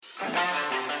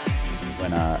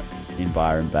When in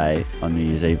Byron Bay on New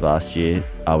Year's Eve last year,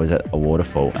 I was at a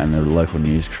waterfall and the local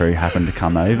news crew happened to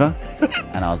come over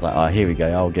and I was like, oh, here we go,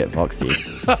 I'll get Foxy.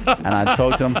 And I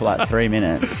talked to them for like 3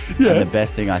 minutes and the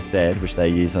best thing I said, which they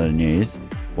used on the news,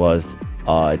 was,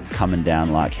 oh, it's coming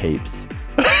down like heaps.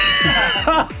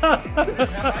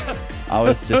 I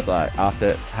was just like,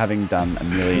 after having done a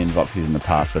million Voxies in the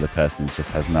past where the person just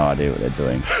has no idea what they're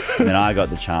doing, and then I got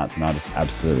the chance and I just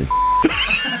absolutely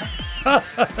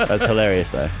That's hilarious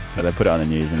though, because I put it on the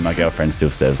news and my girlfriend still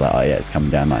says like, oh yeah, it's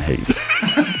coming down like heaps.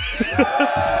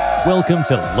 Welcome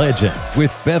to Legends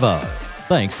with Bevo.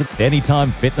 Thanks to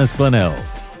Anytime Fitness Glenelg.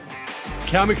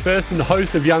 Cal McPherson, the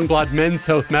host of Youngblood Men's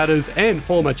Health Matters and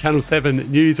former Channel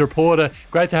 7 news reporter.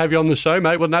 Great to have you on the show,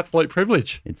 mate. What an absolute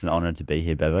privilege. It's an honour to be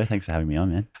here, Bevo. Thanks for having me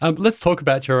on, man. Let's talk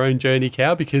about your own journey,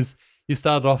 Cal, because you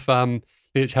started off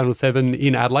at Channel 7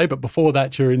 in Adelaide, but before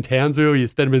that you were in Townsville. You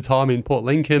spent a bit of time in Port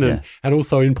Lincoln and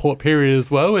also in Port Pirie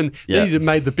as well. And then you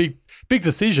made the big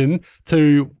decision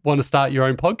to want to start your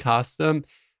own podcast.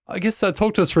 I guess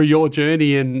talk to us through your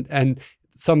journey and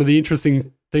some of the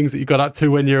interesting things that you got up to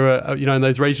when you're, in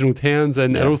those regional towns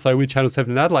and also with Channel 7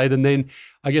 in Adelaide. And then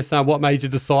I guess what made you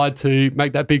decide to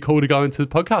make that big call to go into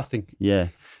podcasting? Yeah.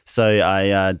 So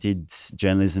I did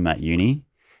journalism at uni,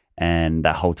 and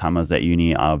that whole time I was at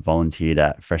uni, I volunteered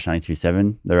at Fresh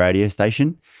 92.7, the radio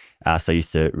station. So I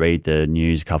used to read the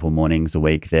news a couple mornings a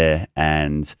week there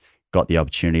and got the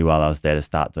opportunity while I was there to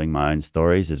start doing my own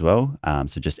stories as well.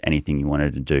 So just anything you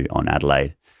wanted to do on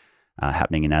Adelaide.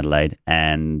 Happening in Adelaide,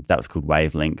 and that was called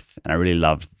Wavelength, and I really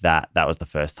loved that. That was the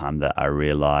first time that I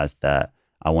realised that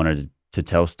I wanted to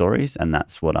tell stories, and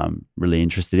that's what I'm really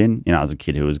interested in. I was a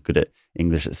kid who was good at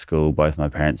English at school. Both my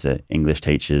parents are English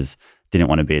teachers, didn't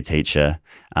want to be a teacher.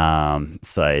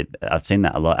 So I've seen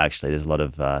that a lot, actually. There's a lot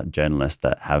of journalists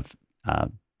that have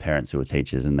parents who are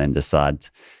teachers and then decide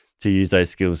to use those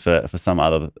skills for some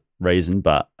other reason,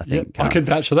 but I think I can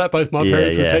vouch for that. Both my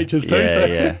parents were teachers too.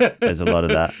 There's a lot of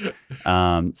that.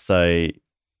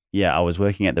 I was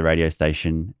working at the radio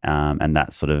station, and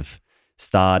that sort of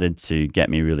started to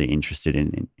get me really interested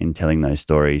in telling those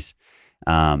stories.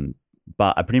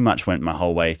 But I pretty much went my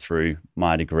whole way through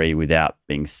my degree without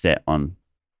being set on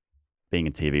being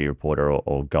a TV reporter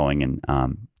or going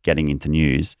and getting into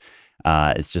news.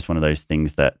 It's just one of those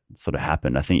things that sort of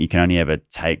happened. I think you can only ever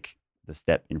take the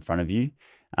step in front of you.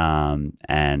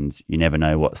 And you never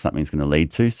know what something's going to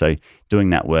lead to. So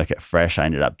doing that work at Fresh, I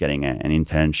ended up getting an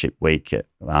internship week at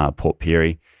Port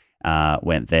Pirie,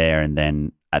 went there, and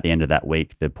then at the end of that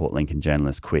week, the Port Lincoln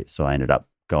journalist quit. So I ended up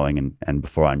going and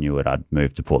before I knew it, I'd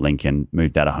moved to Port Lincoln,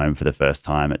 moved out of home for the first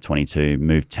time at 22,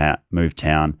 moved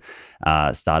town,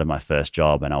 started my first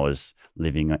job, and I was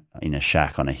living in a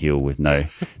shack on a hill with no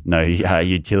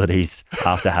utilities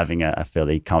after having a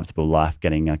fairly comfortable life,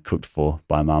 getting cooked for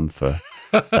by mum for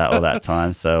all that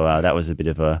time. So that was a bit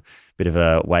of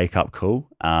a wake up call.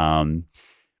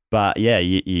 But yeah,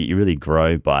 you really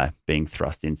grow by being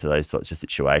thrust into those sorts of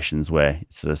situations where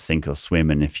it's sort of sink or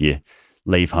swim. And if you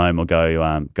leave home or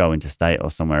go interstate or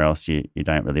somewhere else, you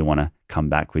don't really want to come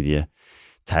back with your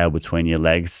tail between your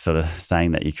legs, sort of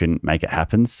saying that you couldn't make it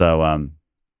happen. So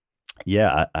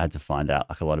I had to find out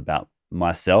a lot about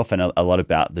myself and a lot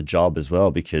about the job as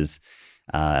well, because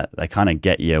they kind of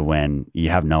get you when you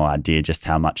have no idea just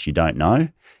how much you don't know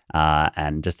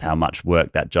and just how much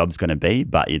work that job's going to be,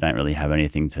 but you don't really have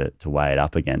anything to weigh it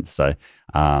up against. So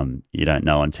you don't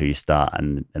know until you start,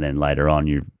 and then later on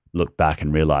you look back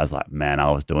and realize, like, man,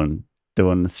 I was doing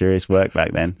serious work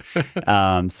back then.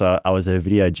 So I was a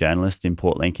video journalist in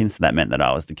Port Lincoln, so that meant that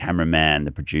I was the cameraman,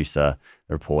 the producer,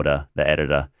 the reporter, the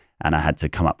editor, and I had to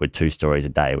come up with 2 stories a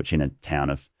day, which in a town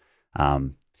of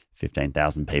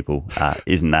 15,000 people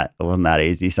wasn't that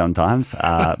easy sometimes.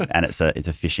 And it's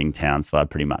a fishing town, so I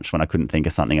pretty much, when I couldn't think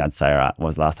of something, I'd say, all right, what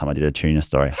was the last time I did a tuna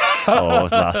story? Or what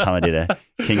was the last time I did a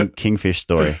kingfish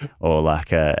story, or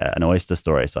like an oyster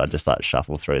story? So I'd just like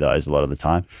shuffle through those a lot of the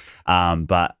time.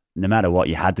 But no matter what,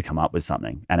 you had to come up with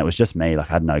something. And it was just me. Like,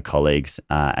 I had no colleagues,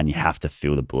 and you have to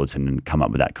fill the bulletin and come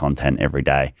up with that content every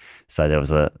day. So there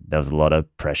was a lot of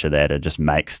pressure there to just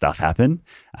make stuff happen,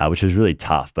 which was really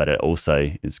tough, but it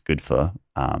also is good for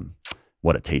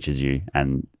what it teaches you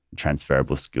and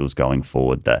transferable skills going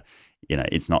forward, that,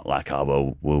 it's not like,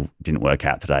 oh, well, didn't work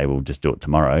out today, we'll just do it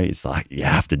tomorrow. It's like, you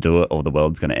have to do it or the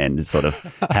world's going to end, is sort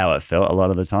of how it felt a lot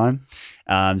of the time.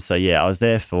 I was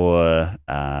there for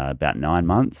about 9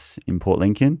 months in Port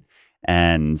Lincoln,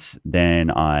 and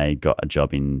then I got a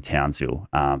job in Townsville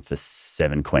for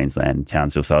 7 Queensland,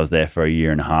 Townsville. So I was there for a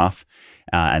year and a half,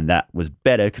 and that was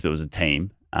better because it was a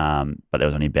team, but there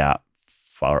was only about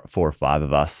 4 or 5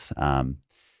 of us.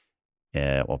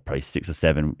 probably 6 or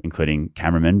 7, including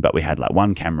cameramen. But we had like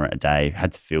 1 camera a day,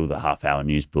 had to fill the half-hour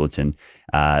news bulletin,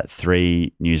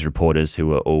 3 news reporters who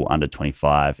were all under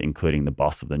 25, including the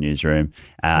boss of the newsroom,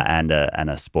 and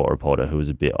a sport reporter who was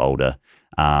a bit older.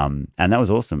 And that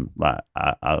was awesome. Like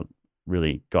I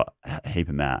really got a heap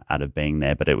amount out of being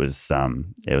there, but it was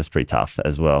pretty tough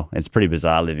as well. It's pretty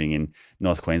bizarre living in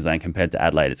North Queensland compared to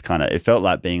Adelaide. It felt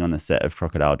like being on the set of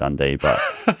Crocodile Dundee,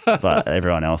 but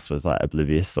everyone else was like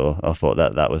oblivious or thought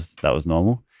that was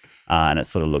normal. And it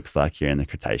sort of looks like you're in the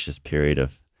Cretaceous period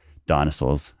of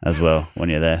dinosaurs as well when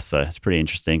you're there. So it's pretty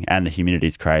interesting. And the humidity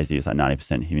is crazy. It's like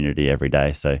 90% humidity every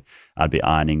day. So I'd be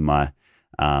ironing my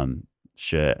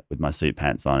shirt with my suit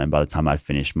pants on, and by the time I'd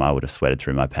finished, I would have sweated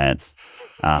through my pants.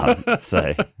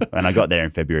 So when I got there in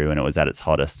February when it was at its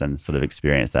hottest, and sort of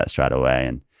experienced that straight away,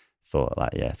 and thought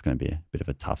like, yeah, it's going to be a bit of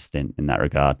a tough stint in that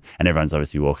regard. And everyone's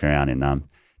obviously walking around in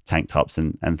tank tops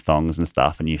and thongs and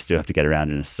stuff, and you still have to get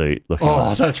around in a suit looking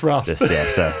like, that's rough.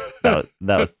 So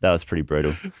that was pretty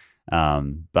brutal.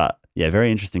 But yeah,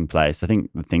 very interesting place. I think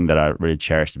the thing that I really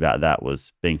cherished about that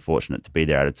was being fortunate to be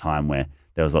there at a time where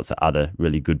there was lots of other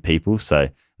really good people. So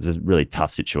it was a really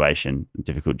tough situation,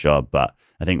 difficult job. But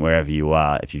I think wherever you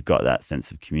are, if you've got that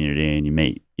sense of community and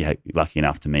you're lucky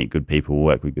enough to meet good people,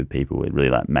 work with good people, it really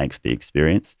like makes the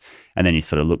experience. And then you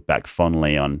sort of look back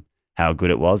fondly on how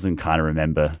good it was and kind of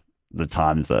remember the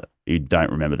times that you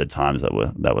don't remember the times that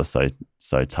were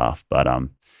so tough. But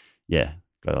yeah,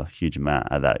 got a huge amount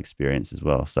of that experience as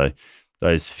well. So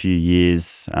those few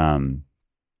years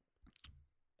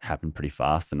happened pretty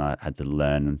fast, and I had to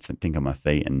learn and think on my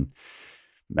feet and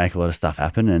make a lot of stuff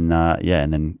happen. And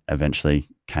and then eventually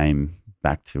came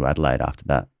back to Adelaide after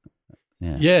that.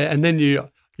 Yeah, and then you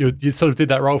sort of did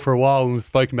that role for a while, and we've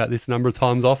spoken about this a number of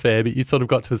times off air, but you sort of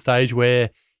got to a stage where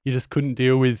you just couldn't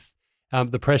deal with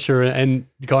the pressure and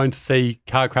going to see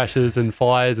car crashes and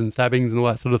fires and stabbings and all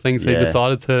that sort of thing. So you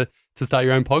decided to start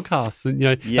your own podcast.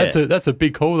 And that's a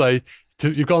big call though.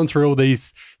 You've gone through all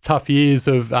these tough years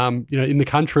of in the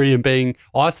country and being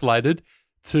isolated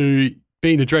to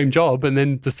being a dream job, and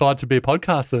then decide to be a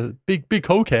podcaster. Big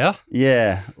call, Cow.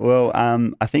 Yeah. Well,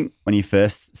 I think when you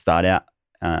first start out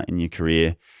in your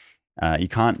career, you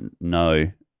can't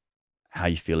know how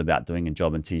you feel about doing a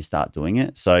job until you start doing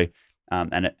it. So,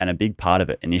 and a big part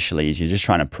of it initially is you're just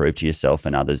trying to prove to yourself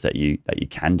and others that you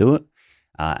can do it.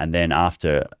 And then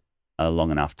after a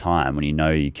long enough time, when you know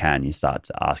you can, you start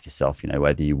to ask yourself,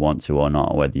 whether you want to or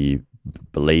not, or whether you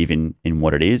believe in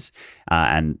what it is.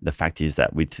 And the fact is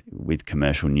that with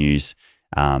commercial news,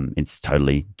 it's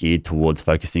totally geared towards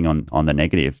focusing on the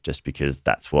negative, just because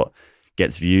that's what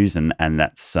gets views and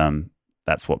that's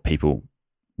what people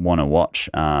want to watch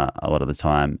a lot of the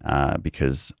time,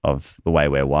 because of the way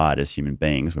we're wired as human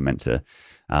beings. We're meant to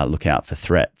look out for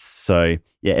threats. So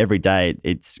yeah, every day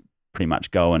it's pretty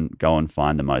much go and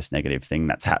find the most negative thing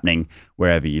that's happening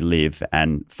wherever you live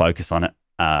and focus on it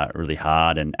really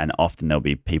hard. And often there'll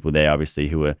be people there, obviously,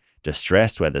 who are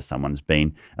distressed, whether someone's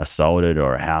been assaulted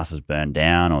or a house has burned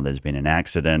down or there's been an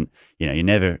accident. You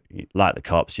never, like the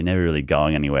cops, you're never really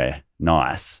going anywhere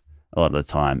nice a lot of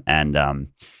the time. And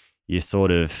you're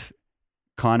sort of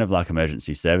kind of like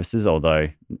emergency services, although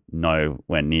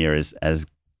nowhere near as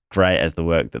great as the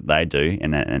work that they do,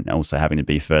 and also having to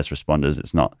be first responders,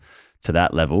 it's not to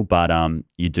that level, but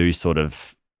you do sort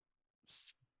of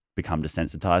become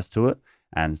desensitized to it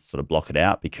and sort of block it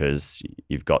out because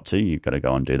you've got to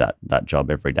go and do that job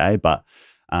every day. But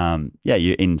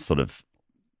you're in sort of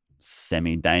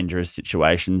semi-dangerous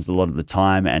situations a lot of the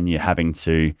time, and you're having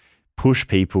to push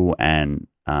people and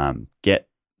get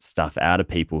stuff out of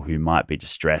people who might be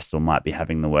distressed or might be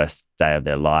having the worst day of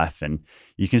their life. And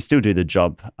you can still do the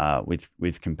job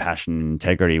with compassion and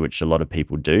integrity, which a lot of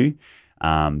people do.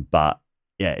 But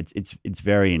yeah, it's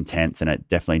very intense, and it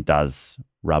definitely does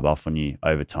rub off on you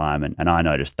over time. And I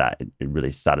noticed that it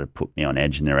really started to put me on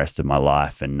edge in the rest of my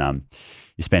life. And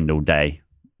you spend all day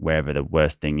wherever the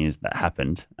worst thing is that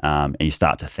happened, and you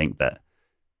start to think that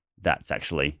that's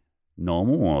actually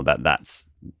normal, or that's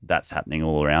happening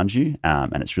all around you,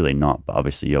 and it's really not. But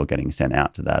obviously, you're getting sent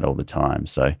out to that all the time.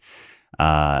 So,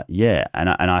 and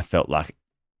I felt like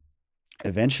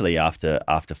eventually, after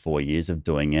 4 years of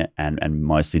doing it, and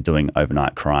mostly doing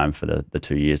overnight crime for the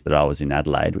 2 years that I was in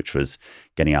Adelaide, which was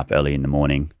getting up early in the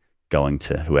morning, going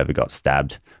to whoever got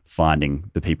stabbed, finding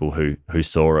the people who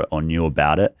saw it or knew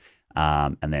about it,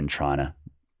 and then trying to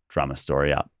drum a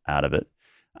story up out of it.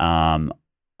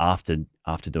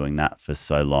 After doing that for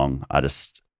so long, I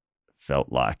just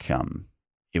felt like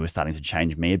it was starting to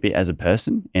change me a bit as a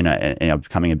person.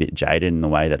 Becoming a bit jaded in the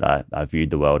way that I viewed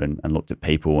the world and looked at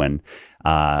people, and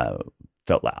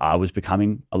felt like I was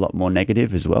becoming a lot more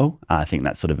negative as well. I think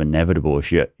that's sort of inevitable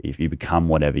if you become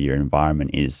whatever your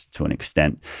environment is to an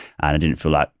extent. And I didn't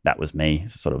feel like that was me.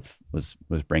 Sort of was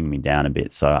bringing me down a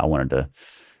bit. So I wanted to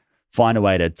find a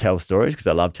way to tell stories because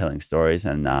I love telling stories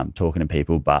and talking to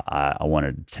people. But I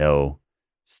wanted to tell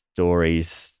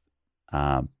stories,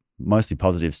 mostly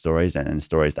positive stories and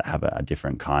stories that have a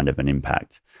different kind of an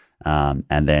impact. And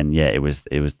then it was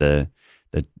the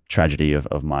tragedy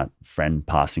of my friend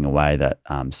passing away that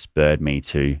spurred me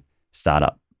to start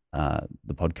up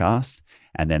the podcast.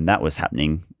 And then that was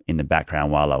happening in the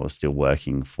background while I was still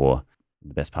working for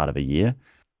the best part of a year.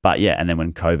 But and then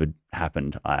when COVID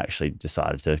happened, I actually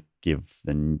decided to give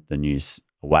the news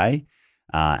away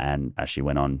and actually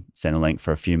went on Centrelink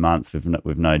for a few months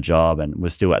with no job, and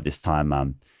was still at this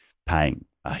time paying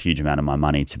a huge amount of my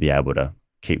money to be able to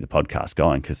keep the podcast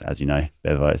going because, as you know,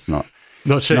 Bevo, it's not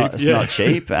cheap. It's not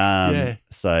cheap.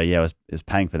 So I was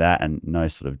paying for that and no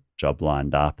sort of job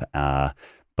lined up,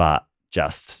 but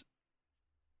just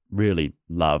really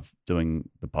love doing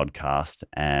the podcast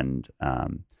and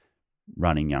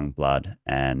running Young Blood,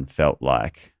 and felt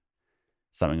like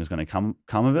something was going to come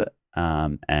of it,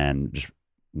 and just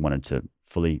wanted to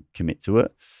fully commit to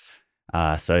it.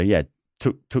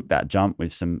 Took that jump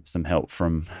with some help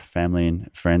from family and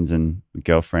friends, and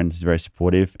girlfriend who's very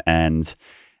supportive. And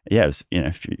it was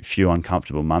a few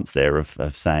uncomfortable months there of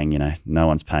saying, no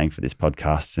one's paying for this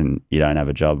podcast and you don't have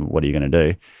a job. What are you going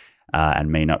to do?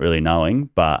 And me not really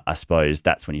knowing, but I suppose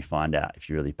that's when you find out if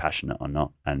you're really passionate or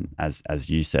not. And as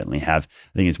you certainly have,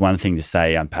 I think it's one thing to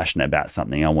say I'm passionate about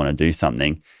something, I want to do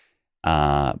something,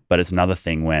 but it's another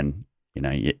thing when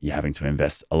you're having to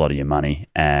invest a lot of your money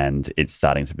and it's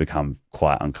starting to become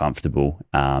quite uncomfortable,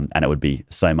 and it would be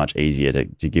so much easier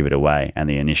to give it away, and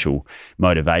the initial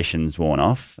motivation's worn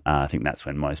off. I think that's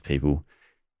when most people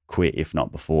quit, if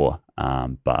not before.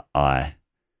 But I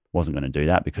wasn't going to do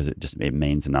that because it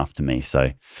means enough to me.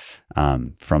 So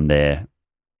from there,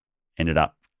 ended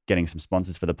up getting some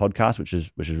sponsors for the podcast, which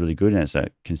is really good, and it's a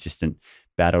consistent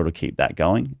battle to keep that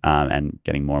going, and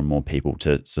getting more and more people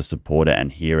to support it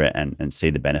and hear it and see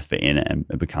the benefit in it and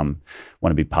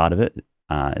want to be part of it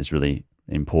is really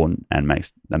important and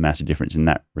makes a massive difference in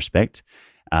that respect.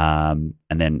 And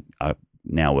then I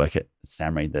now work at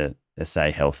SAHMRI, the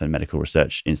SA Health and Medical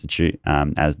Research Institute,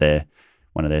 as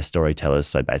one of their storytellers.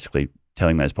 So basically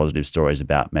telling those positive stories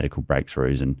about medical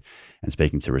breakthroughs and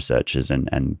speaking to researchers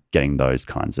and getting those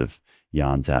kinds of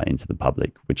yarns out into the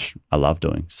public, which I love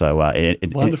doing. So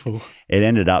wonderful. It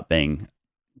ended up being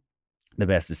the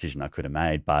best decision I could have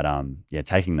made. But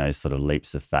taking those sort of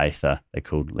leaps of faith, they're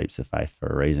called leaps of faith for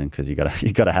a reason, because you got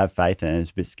to have faith, and it's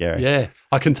a bit scary. Yeah,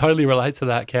 I can totally relate to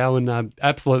that, Cal, and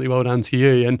absolutely well done to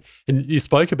you. And you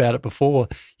spoke about it before.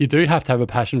 You do have to have a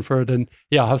passion for it. And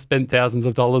I've spent thousands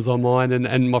of dollars on mine,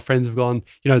 and my friends have gone,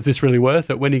 is this really worth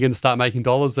it? When are you going to start making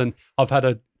dollars? And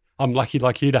I'm lucky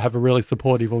like you to have a really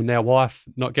supportive, or now wife,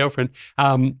 not girlfriend.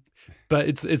 But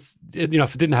it's if I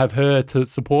didn't have her to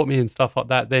support me and stuff like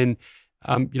that, then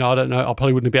I don't know, I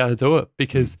probably wouldn't be able to do it,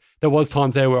 because there was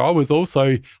times there where I was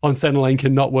also on Centrelink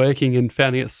and not working and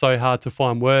finding it so hard to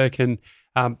find work, and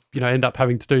end up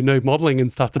having to do nude modelling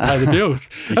and stuff to pay the bills.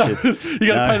 You got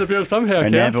to pay the bill somehow. I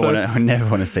never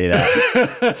want to see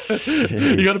that.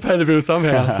 You got to pay the bill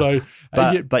somehow. So,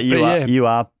 but you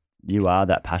are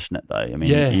that passionate though. I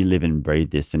mean, you live and breathe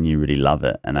this, and you really love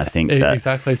it. And I think that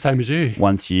exactly same as you.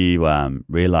 Once you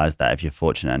realise that, if you're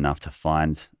fortunate enough to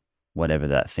find whatever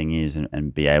that thing is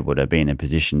and be able to be in a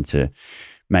position to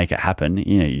make it happen,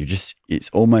 it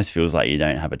almost feels like you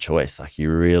don't have a choice. Like you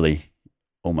really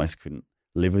almost couldn't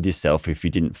live with yourself if you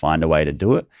didn't find a way to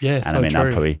do it. Yeah, and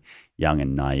I'm probably young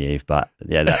and naive, but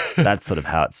that's sort of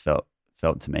how it's felt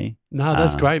to me. No,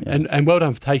 that's great. Yeah. And well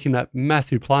done for taking that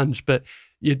massive plunge, but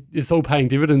it's all paying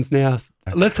dividends now.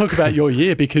 Let's talk about your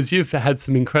year, because you've had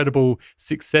some incredible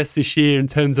success this year in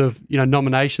terms of,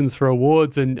 nominations for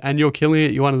awards, and you're killing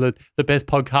it. You're one of the best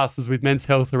podcasters with men's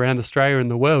health around Australia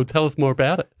and the world. Tell us more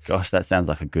about it. Gosh, that sounds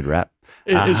like a good rap.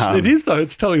 It is though.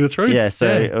 It's telling the truth. Yeah, so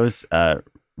I was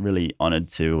really honoured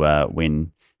to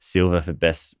win silver for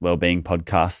Best Wellbeing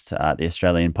Podcast at the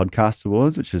Australian Podcast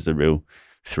Awards, which was a real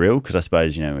thrill, because I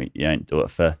suppose, you don't do it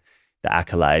for the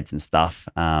accolades and stuff,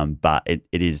 but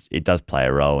it does play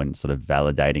a role in sort of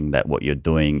validating that what you're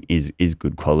doing is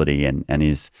good quality and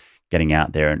is getting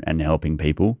out there and helping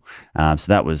people. So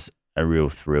that was a real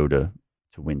thrill to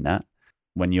win that.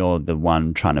 When you're the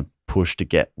one trying to push to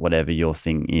get whatever your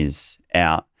thing is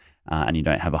out, and you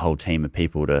don't have a whole team of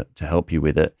people to help you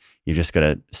with it, you've just got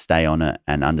to stay on it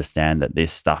and understand that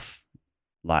this stuff,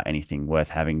 like anything worth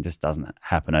having, just doesn't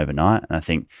happen overnight. And I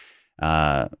think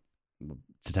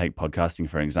to take podcasting,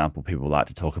 for example, people like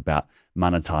to talk about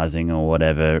monetizing or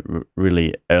whatever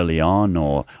really early on,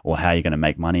 or how you're going to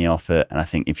make money off it. And I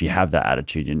think if you have that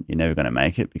attitude, you're never going to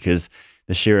make it, because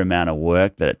the sheer amount of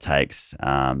work that it takes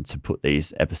to put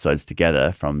these episodes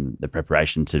together, from the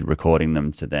preparation to recording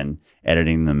them to then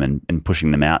editing them and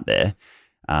pushing them out there,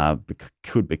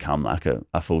 could become like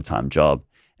a full-time job.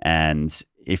 And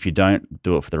if you don't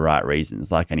do it for the right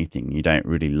reasons, like anything, you don't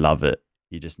really love it,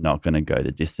 you're just not going to go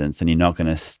the distance, and you're not going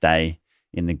to stay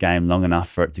in the game long enough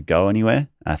for it to go anywhere.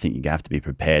 I think you have to be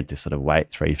prepared to sort of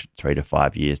wait three to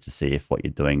 5 years to see if what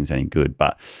you're doing is any good.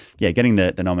 But yeah, getting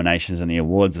the nominations and the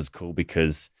awards was cool,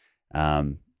 because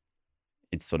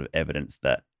it's sort of evidence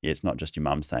that it's not just your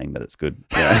mum saying that it's good.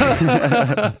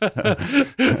 Yeah.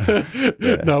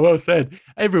 No, well said.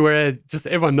 Everywhere, just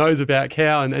everyone knows about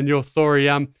Cow and your story.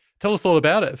 Tell us all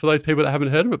about it for those people that haven't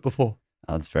heard of it before.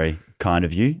 Oh, that's very kind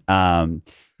of you.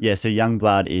 So Young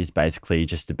Blood is basically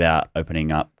just about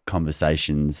opening up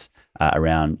conversations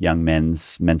around young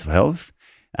men's mental health.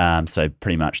 So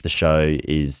pretty much the show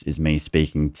is me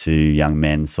speaking to young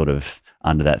men sort of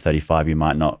under that 35. You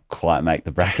might not quite make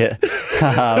the bracket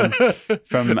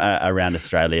from around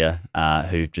Australia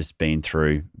who've just been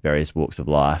through various walks of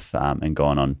life and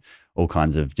gone on all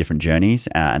kinds of different journeys.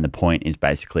 And the point is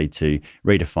basically to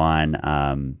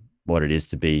redefine what it is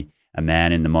to be a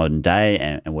man in the modern day,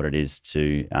 and what it is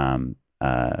to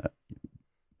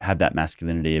have that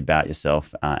masculinity about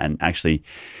yourself, and actually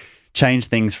change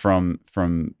things from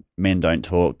men don't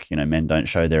talk, men don't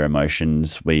show their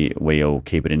emotions. We all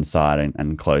keep it inside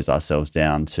and close ourselves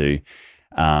down, to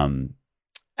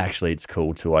actually it's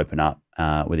cool to open up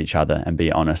with each other and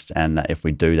be honest. And that if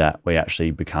we do that, we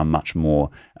actually become much more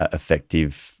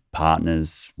effective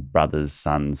partners, brothers,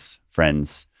 sons,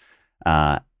 friends,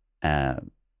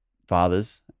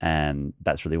 fathers. And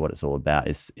that's really what it's all about,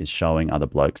 is showing other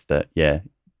blokes that,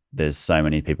 there's so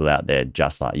many people out there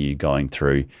just like you going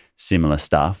through similar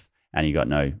stuff, and you got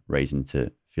no reason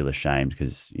to feel ashamed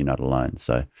because you're not alone.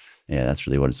 So yeah, that's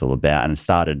really what it's all about. And it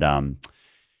started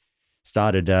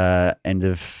end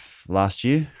of last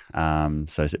year,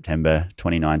 so September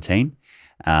 2019.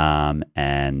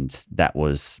 And that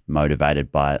was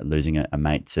motivated by losing a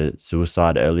mate to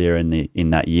suicide earlier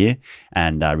in that year,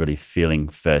 and really feeling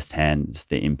firsthand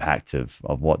the impact of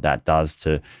what that does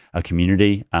to a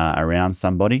community around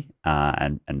somebody,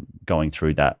 and going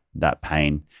through that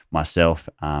pain myself,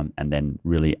 and then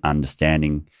really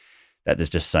understanding that there's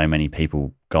just so many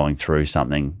people going through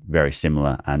something very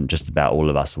similar, and just about all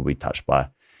of us will be touched by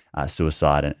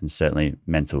suicide and certainly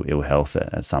mental ill health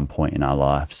at some point in our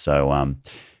life. So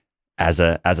as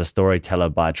a storyteller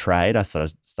by trade, I sort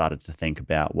of started to think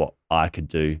about what I could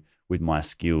do with my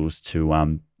skills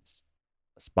to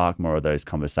spark more of those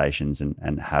conversations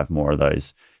and have more of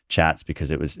those chats,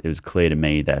 because it was clear to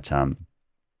me that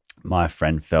my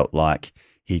friend felt like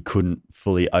he couldn't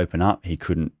fully open up. He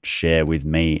couldn't share with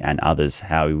me and others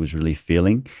how he was really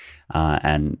feeling,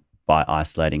 and by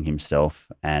isolating himself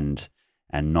and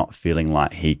not feeling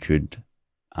like he could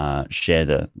share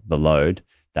the load,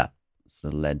 that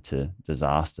sort of led to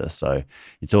disaster. So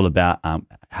it's all about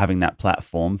having that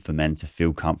platform for men to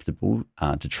feel comfortable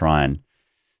to try and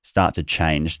start to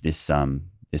change this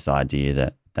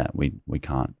idea that we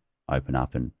can't open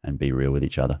up and be real with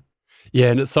each other.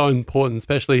 Yeah, and it's so important,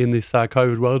 especially in this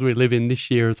COVID world we live in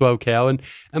this year as well, Cow. And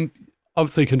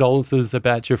obviously condolences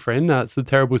about your friend. It's a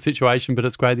terrible situation, but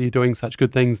it's great that you're doing such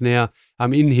good things now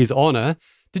in his honour.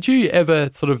 Did you ever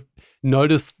sort of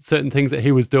notice certain things that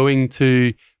he was doing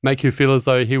to make you feel as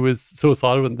though he was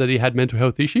suicidal and that he had mental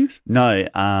health issues? No.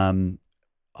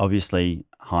 Obviously,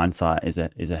 hindsight is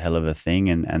a hell of a thing,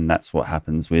 and that's what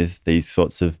happens with these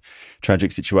sorts of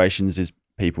tragic situations, is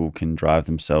people can drive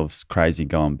themselves crazy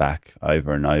going back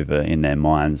over and over in their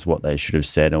minds what they should have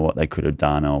said or what they could have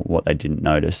done or what they didn't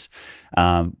notice.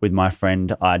 With my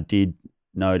friend, I did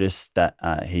notice that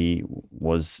he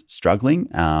was struggling,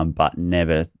 but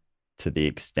never to the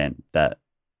extent that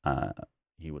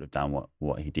he would have done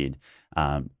what he did,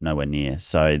 nowhere near.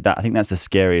 So I think that's the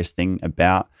scariest thing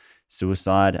about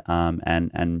suicide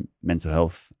and mental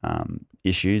health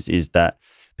issues, is that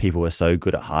people are so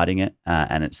good at hiding it,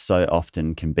 and it so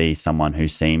often can be someone who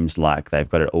seems like they've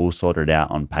got it all sorted out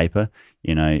on paper.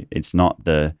 It's not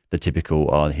the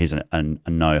typical, here's a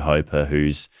no-hoper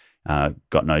who's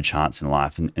got no chance in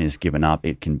life and is given up.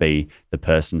 It can be the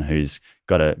person who's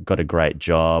got a great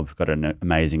job, got an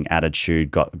amazing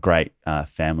attitude, got great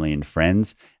family and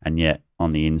friends, and yet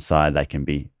on the inside they can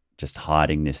be just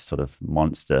hiding this sort of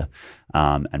monster,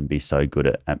 and be so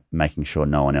good at making sure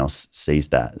no one else sees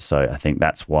that. So I think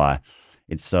that's why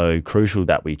it's so crucial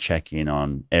that we check in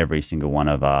on every single one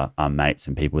of our mates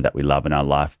and people that we love in our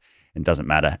life. It doesn't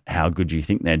matter how good you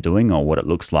think they're doing or what it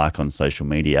looks like on social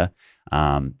media.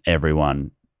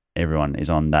 Everyone is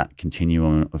on that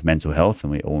continuum of mental health,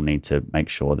 and we all need to make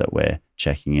sure that we're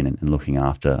checking in and looking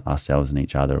after ourselves and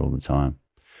each other all the time.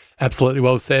 Absolutely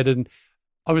well said. And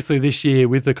obviously this year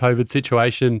with the COVID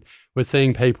situation, we're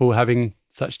seeing people having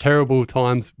such terrible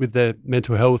times with their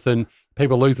mental health and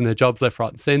people losing their jobs left, right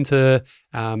and centre.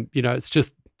 It's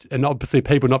just, and obviously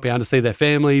people not being able to see their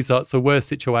families. So it's a worse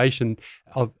situation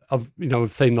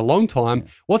we've seen in a long time.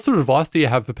 Yeah. What sort of advice do you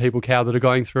have for people, Cal, that are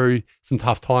going through some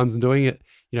tough times and doing it,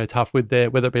 tough with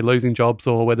whether it be losing jobs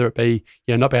or whether it be,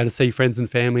 not being able to see friends and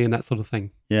family and that sort of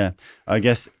thing? Yeah, I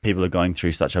guess people are going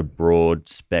through such a broad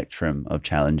spectrum of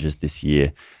challenges this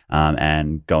year,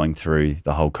 and going through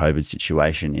the whole COVID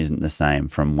situation isn't the same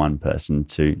from one person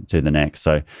to the next.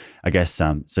 So I guess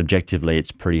subjectively,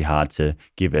 it's pretty hard to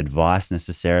give advice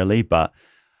necessarily, but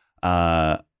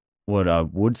what I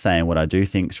would say and what I do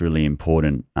think is really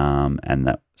important, and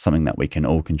that something that we can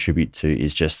all contribute to,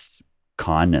 is just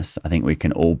kindness. I think we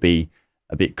can all be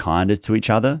a bit kinder to each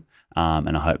other.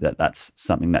 And I hope that that's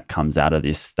something that comes out of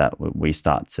this, that we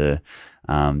start to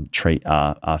treat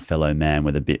our fellow man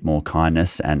with a bit more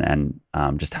kindness and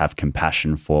just have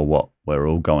compassion for what we're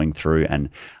all going through, and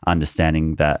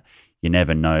understanding that you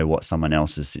never know what someone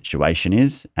else's situation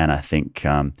is. And I think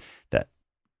that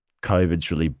COVID's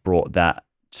really brought that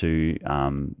to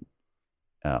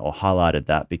or highlighted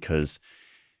that, because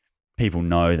people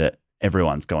know that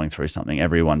everyone's going through something,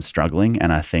 everyone's struggling.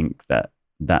 And I think that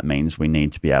means we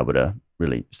need to be able to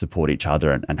really support each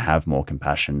other and have more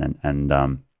compassion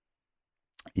and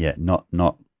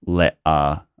not let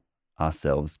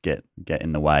ourselves get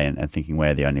in the way and thinking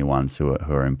we're the only ones who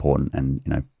are important,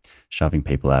 and shoving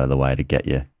people out of the way to get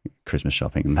your Christmas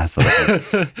shopping and that sort of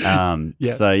thing.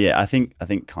 So I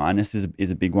think kindness is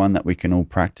a big one that we can all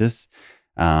practice,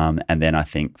 and then I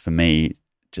think for me,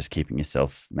 just keeping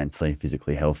yourself mentally,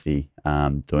 physically healthy,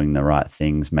 doing the right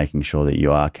things, making sure that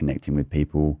you are connecting with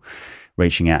people,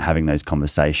 reaching out, having those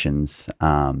conversations,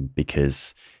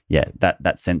 because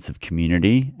that sense of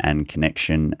community and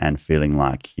connection and feeling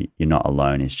like you're not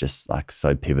alone is just like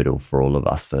so pivotal for all of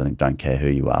us. So don't care who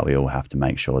you are, we all have to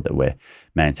make sure that we're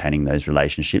maintaining those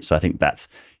relationships. So I think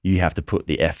you have to put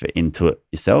the effort into it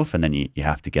yourself, and then you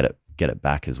have to get it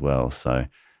back as well. So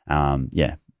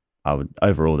I would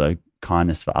overall though,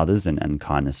 kindness for others and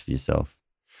kindness for yourself.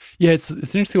 Yeah, it's an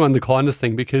interesting one, the kindness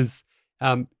thing, because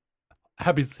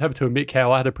happy to admit,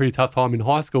 Cal, I had a pretty tough time in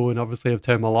high school, and obviously I've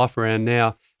turned my life around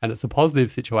now, and it's a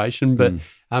positive situation. But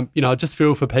I just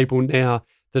feel for people now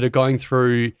that are going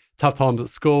through tough times at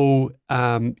school,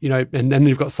 and then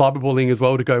you've got cyberbullying as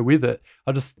well to go with it.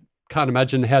 I just can't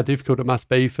imagine how difficult it must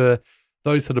be for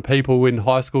those sort of people in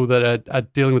high school that are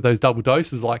dealing with those double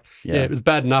doses. Like, it was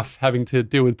bad enough having to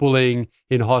deal with bullying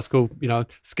in high school,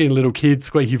 skinny little kid,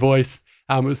 squeaky voice.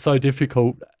 It was so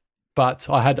difficult, but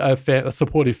I had a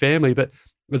supportive family, but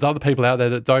there's other people out there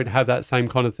that don't have that same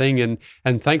kind of thing.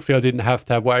 And thankfully I didn't have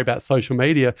to worry about social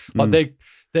media. Like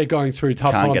they're going through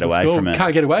tough times at school.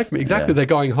 Can't get away from it. Exactly. Yeah. They're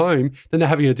going home, then they're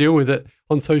having to deal with it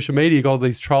on social media. You've got all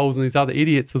these trolls and these other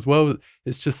idiots as well.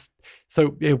 It's just, so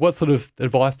what sort of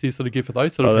advice do you sort of give for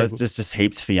those sort of people? There's just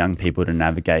heaps for young people to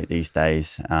navigate these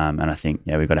days. And I think,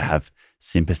 we've got to have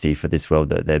sympathy for this world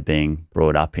that they're being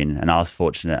brought up in. And I was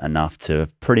fortunate enough to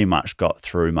have pretty much got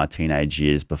through my teenage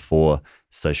years before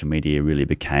social media really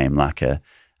became like a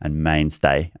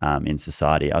mainstay in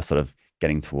society. I was sort of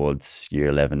getting towards year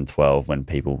 11, 12 when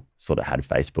people sort of had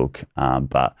Facebook,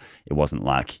 but it wasn't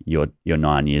like you're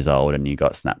 9 years old and you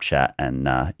got Snapchat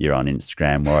and you're on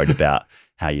Instagram worried about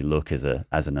how you look as an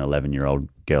 11-year-old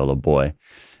girl or boy.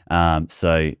 Young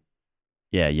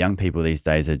people these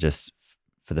days are just,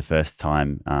 for the first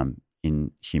time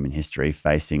in human history,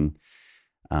 facing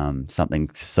something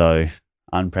so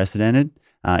unprecedented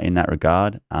in that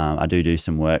regard. I do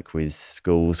some work with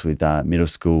schools, with middle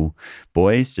school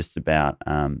boys, just about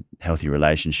healthy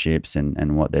relationships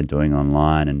and what they're doing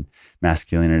online and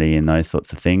masculinity and those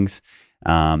sorts of things.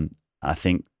 I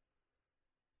think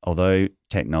although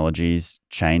technology's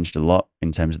changed a lot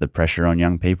in terms of the pressure on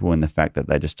young people and the fact that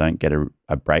they just don't get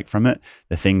a break from it,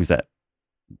 the things that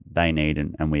they need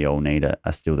and we all need are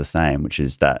still the same, which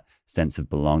is that sense of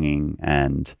belonging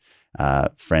and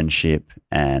friendship,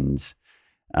 and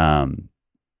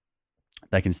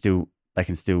they can still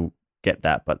get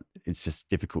that, but it's just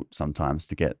difficult sometimes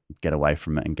to get away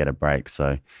from it and get a break.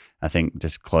 So I think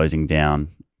just closing down,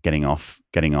 getting off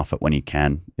it when you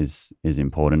can is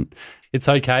important. It's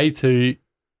okay to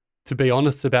be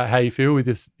honest about how you feel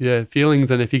with your feelings,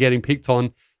 and if you're getting picked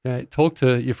on, talk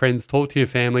to your friends, talk to your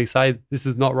family, say this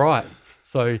is not right.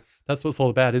 So that's what it's all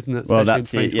about, isn't it? Well,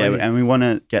 that's it. Yeah, and we want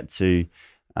to get to.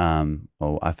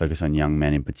 Well, I focus on young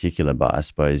men in particular, but I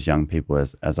suppose young people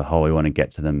as a whole, we want to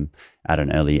get to them at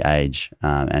an early age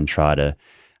and try to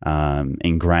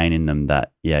ingrain in them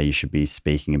that, you should be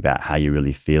speaking about how you're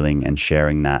really feeling and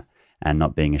sharing that and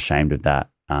not being ashamed of that,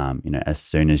 as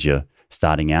soon as you're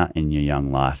starting out in your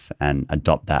young life, and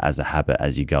adopt that as a habit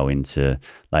as you go into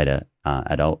later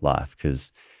adult life.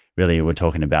 Because really we're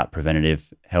talking about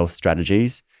preventative health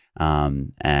strategies,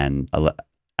 and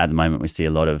at the moment we see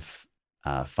a lot of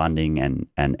funding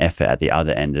and effort at the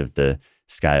other end of the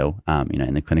scale,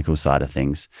 in the clinical side of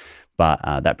things. But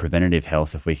that preventative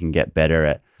health, if we can get better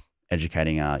at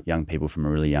educating our young people from a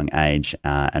really young age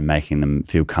and making them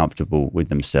feel comfortable with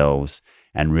themselves,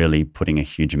 and really putting a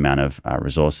huge amount of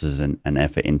resources and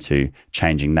effort into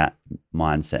changing that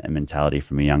mindset and mentality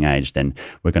from a young age, then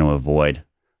we're going to avoid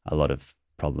a lot of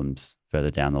problems further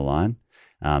down the line.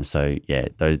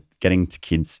 Those getting to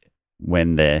kids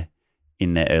when they're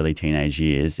in their early teenage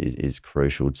years is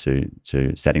crucial to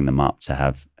setting them up to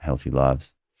have healthy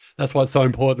lives. That's why it's so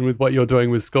important with what you're doing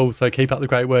with schools. So keep up the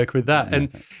great work with that.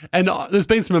 And there's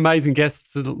been some amazing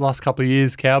guests in the last couple of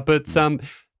years, Cal, but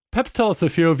perhaps tell us a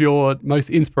few of your most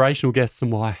inspirational guests and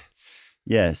why.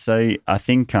 Yeah, so I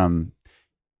think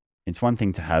it's one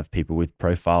thing to have people with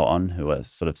profile on who are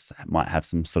might have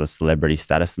some sort of celebrity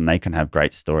status, and they can have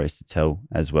great stories to tell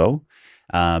as well.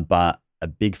 But a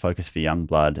big focus for young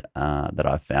blood that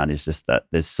I've found is just that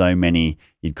there's so many,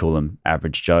 you'd call them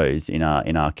average Joes in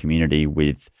our community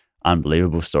with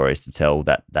unbelievable stories to tell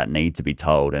that need to be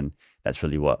told. And that's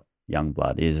really what Young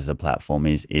Blood is as a platform,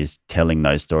 is telling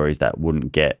those stories that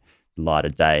wouldn't get light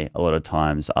of day a lot of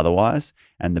times otherwise.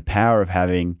 And the power of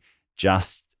having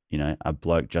just, a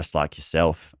bloke just like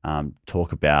yourself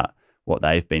talk about what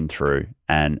they've been through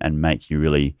and make you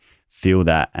really feel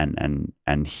that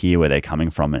and hear where they're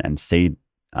coming from and see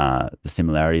the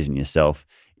similarities in yourself,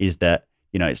 is that,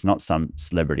 it's not some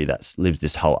celebrity that lives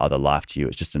this whole other life to you.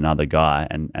 It's just another guy,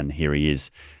 and here he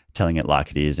is telling it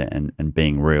like it is and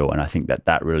being real. And I think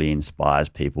that really inspires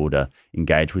people to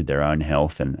engage with their own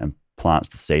health and plants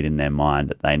the seed in their mind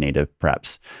that they need to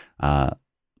perhaps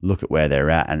look at where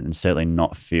they're at and certainly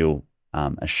not feel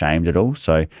ashamed at all.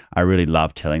 So I really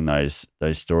love telling those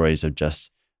stories of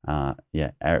just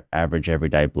average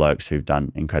everyday blokes who've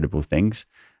done incredible things.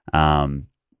 And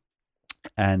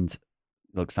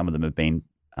look, some of them have been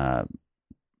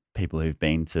people who've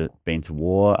been to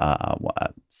war,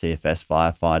 CFS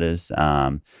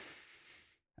firefighters,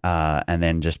 and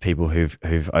then just people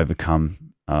who've overcome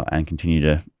and continue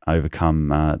to overcome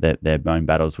their own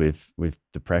battles with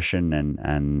depression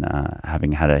and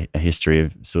having had a history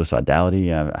of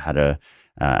suicidality. I had a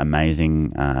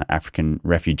amazing African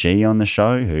refugee on the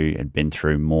show who had been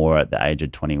through more at the age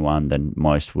of 21 than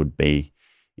most would be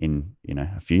in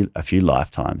a few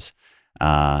lifetimes.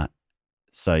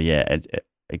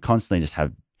 It constantly just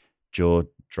have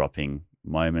jaw-dropping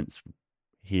moments,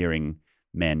 hearing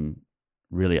men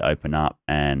really open up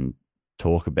and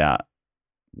talk about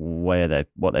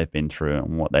what they've been through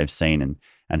and what they've seen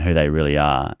and who they really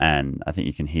are. And I think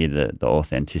you can hear the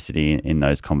authenticity in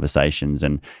those conversations.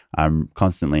 And I'm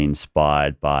constantly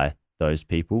inspired by those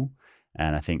people.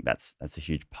 And I think that's a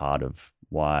huge part of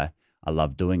why I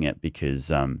love doing it,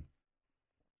 because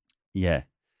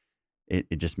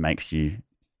it just makes you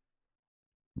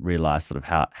realize sort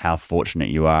of how fortunate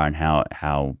you are and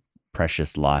how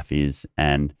precious life is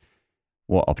and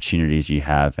what opportunities you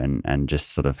have and just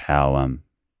sort of how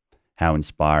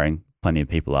inspiring plenty of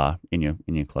people are in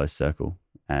your close circle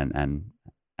and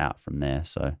out from there.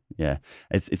 So yeah,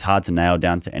 it's hard to nail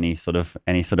down to any sort of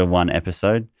one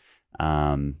episode.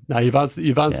 No, you've answered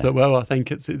it well. I think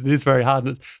it is very hard.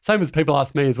 And it's same as people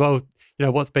ask me as well,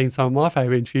 what's been some of my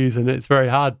favorite interviews, and it's very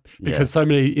hard because so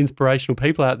many inspirational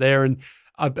people out there, and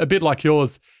a bit like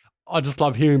yours, I just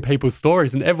love hearing people's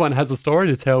stories, and everyone has a story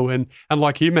to tell. And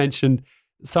like you mentioned,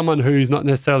 someone who's not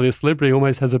necessarily a celebrity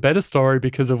almost has a better story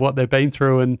because of what they've been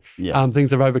through and things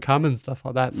they've overcome and stuff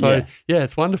like that. So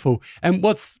it's wonderful. And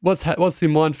what's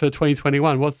in mind for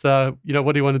 2021? What's what do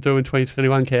you want to do in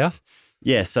 2021, Kia?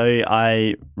 Yeah, so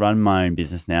I run my own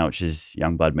business now, which is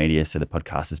Young Blood Media. So the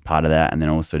podcast is part of that, and then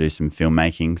also do some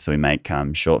filmmaking. So we make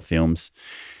short films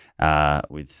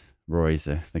with Rory's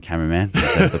the cameraman,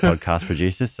 the podcast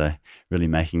producer. So really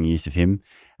making use of him.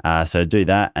 So do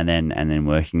that, and then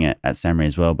working at Samurai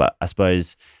as well. But I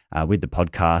suppose with the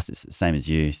podcast, it's the same as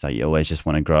you. So you always just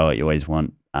want to grow it. You always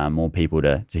want more people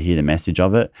to hear the message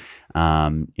of it.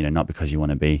 Not because you want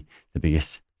to be the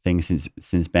biggest thing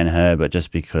since Ben-Hur, but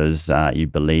just because you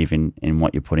believe in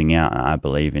what you're putting out. And I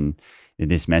believe in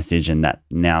this message, and that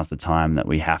now's the time that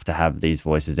we have to have these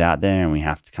voices out there, and we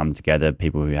have to come together,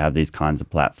 people who have these kinds of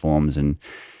platforms, and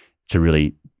to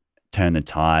really turn the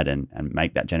tide and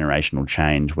make that generational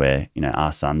change where, you know,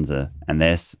 our sons and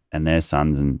their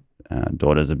sons and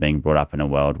daughters are being brought up in a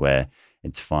world where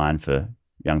it's fine for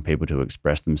young people to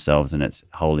express themselves, and it's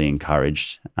wholly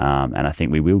encouraged. And I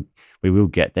think we will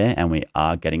get there, and we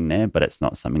are getting there, but it's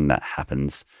not something that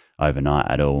happens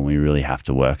overnight at all. And we really have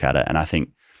to work at it. And I think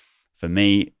for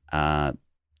me,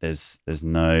 there's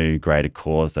no greater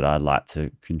cause that I'd like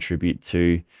to contribute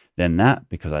to than that,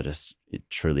 because it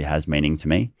truly has meaning to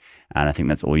me. And I think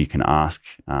that's all you can ask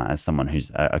as someone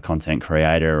who's a content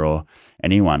creator or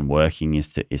anyone working,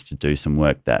 is to do some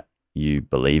work that you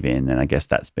believe in. And I guess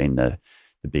that's been the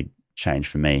big change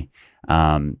for me.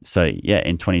 So yeah,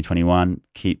 in 2021,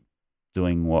 keep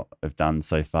doing what I've done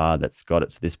so far that's got it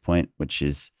to this point, which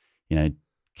is, you know,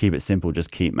 keep it simple.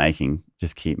 Just keep making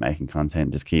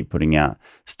content. Just keep putting out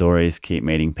stories. Keep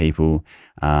meeting people.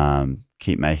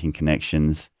 Keep making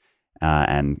connections,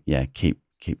 and yeah, keep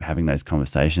having those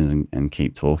conversations and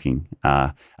keep talking.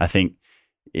 I think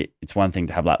it's one thing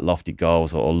to have like lofty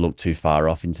goals or look too far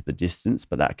off into the distance,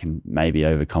 but that can maybe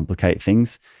overcomplicate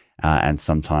things. And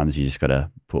sometimes you just got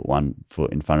to put one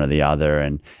foot in front of the other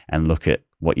and look at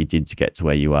what you did to get to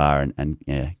where you are, and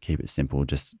yeah, keep it simple.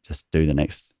 Just do the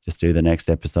next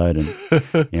episode,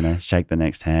 and you know, shake the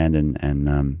next hand,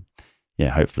 and yeah,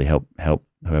 hopefully help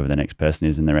whoever the next person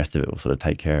is, and the rest of it will sort of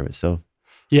take care of itself.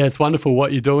 Yeah, it's wonderful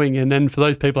what you're doing. And then for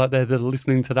those people out there that are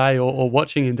listening today or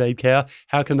watching Indeed Cow,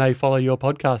 how can they follow your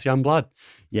podcast, Young Blood?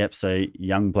 Yep, so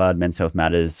Young Blood Men's Health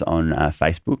Matters on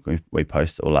Facebook. We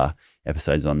post all our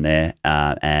episodes on there,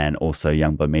 and also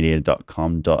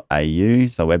youngbloodmedia.com.au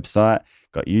is our website.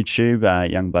 Got YouTube,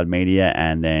 Young Blood Media,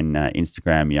 and then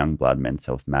Instagram, Young Blood Men's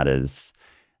Health Matters,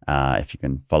 if you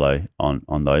can follow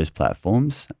on those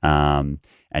platforms. And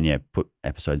yeah, put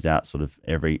episodes out sort of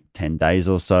every 10 days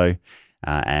or so.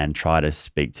 And try to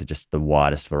speak to just the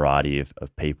widest variety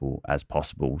of people as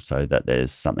possible, so that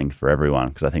there's something for everyone.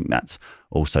 Because I think that's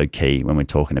also key when we're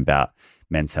talking about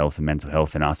men's health and mental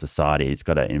health in our society. It's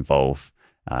got to involve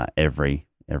every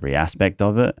aspect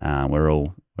of it. We're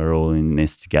all in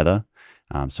this together.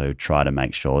 So try to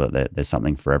make sure that there's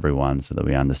something for everyone, so that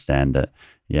we understand that,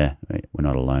 yeah, we're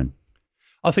not alone.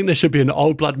 I think there should be an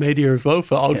old blood media as well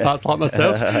for old farts like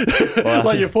myself, well,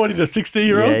 like your 40 to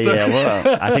 60-year-olds. Yeah.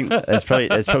 Well, I think there's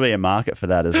probably a market for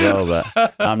that as well.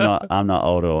 But I'm not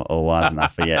old or wise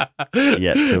enough yet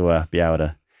to be able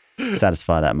to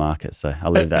satisfy that market. So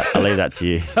I'll leave that to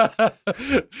you.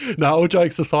 No, all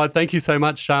jokes aside, thank you so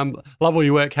much. Love all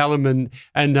your work, Callum, and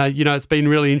you know, it's been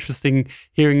really interesting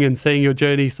hearing and seeing your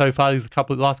journey so far these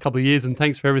last couple of years. And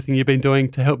thanks for everything you've been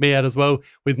doing to help me out as well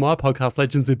with my podcast,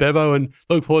 Legends with Bevo. And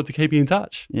look forward to keeping in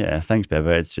touch. Yeah, thanks, Bevo.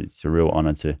 It's a real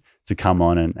honour to come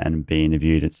on and be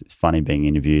interviewed. It's funny being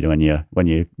interviewed when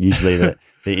you're usually the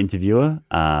interviewer.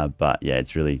 But yeah,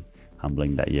 it's really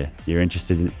humbling that you're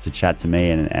interested to chat to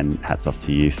me, and hats off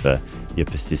to you for your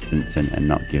persistence and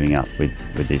not giving up with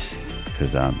this,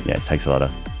 because yeah, it takes a lot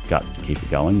of guts to keep it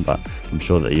going, but I'm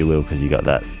sure that you will, because you got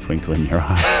that twinkle in your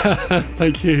eye.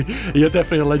 Thank you. You're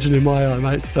definitely a legend in my eye,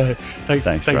 mate. So thanks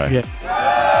again.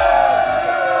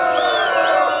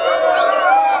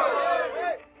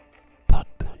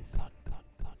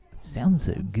 Sounds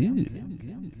so good.